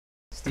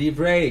Steve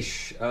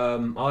Raisch,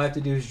 All I Have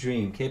to Do Is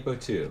Dream, Capo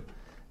 2.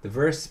 The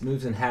verse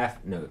moves in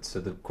half notes, so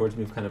the chords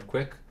move kind of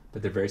quick,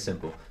 but they're very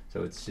simple.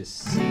 So it's just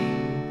C, A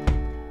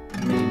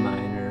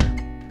minor,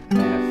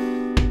 F,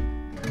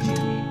 G,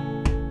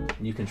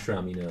 and you can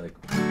strum, you know, like.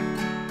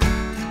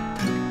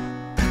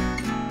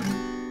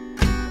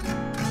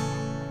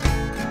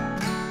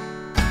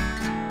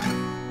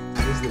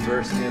 This is the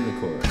verse and the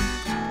chorus.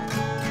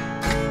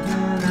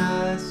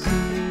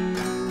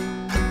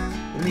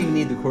 You don't even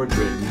need the chords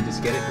written, you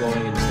just get it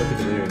going and just look at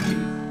the lyric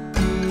sheet.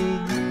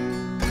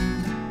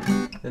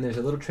 Then there's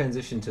a little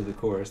transition to the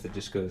chorus that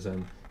just goes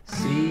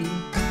C,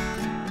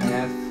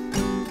 F,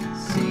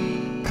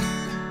 C,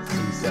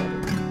 C7.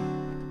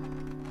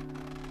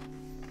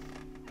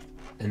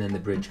 And then the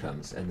bridge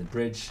comes, and the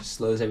bridge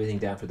slows everything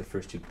down for the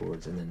first two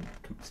chords and then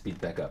speeds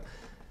back up.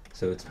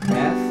 So it's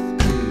F,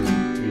 2,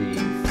 3,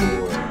 4,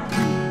 E, 2.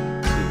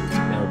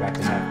 Now we're back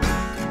to half.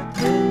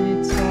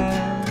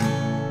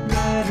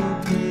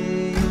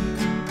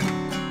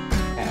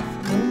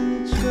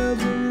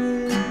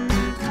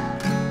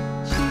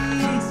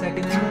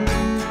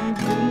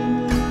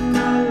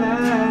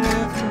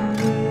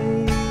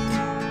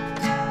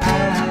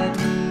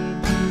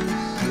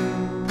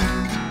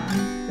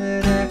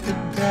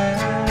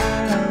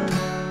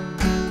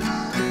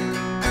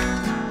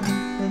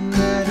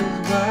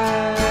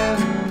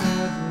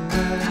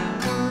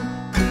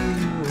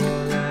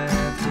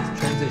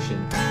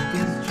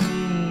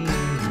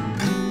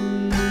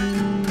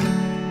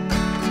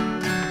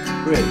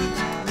 Bridge.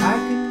 I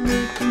can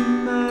make you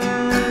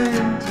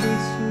mine,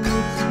 taste your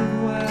lips of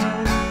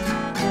wine,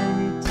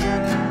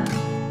 anytime,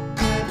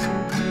 that's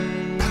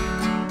okay.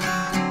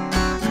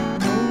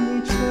 Only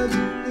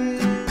trouble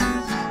is,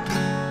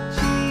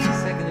 gee,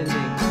 second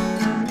ending,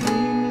 I'm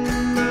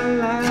dreaming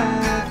my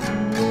life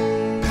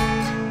away.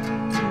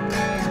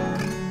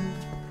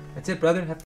 That's it, brother.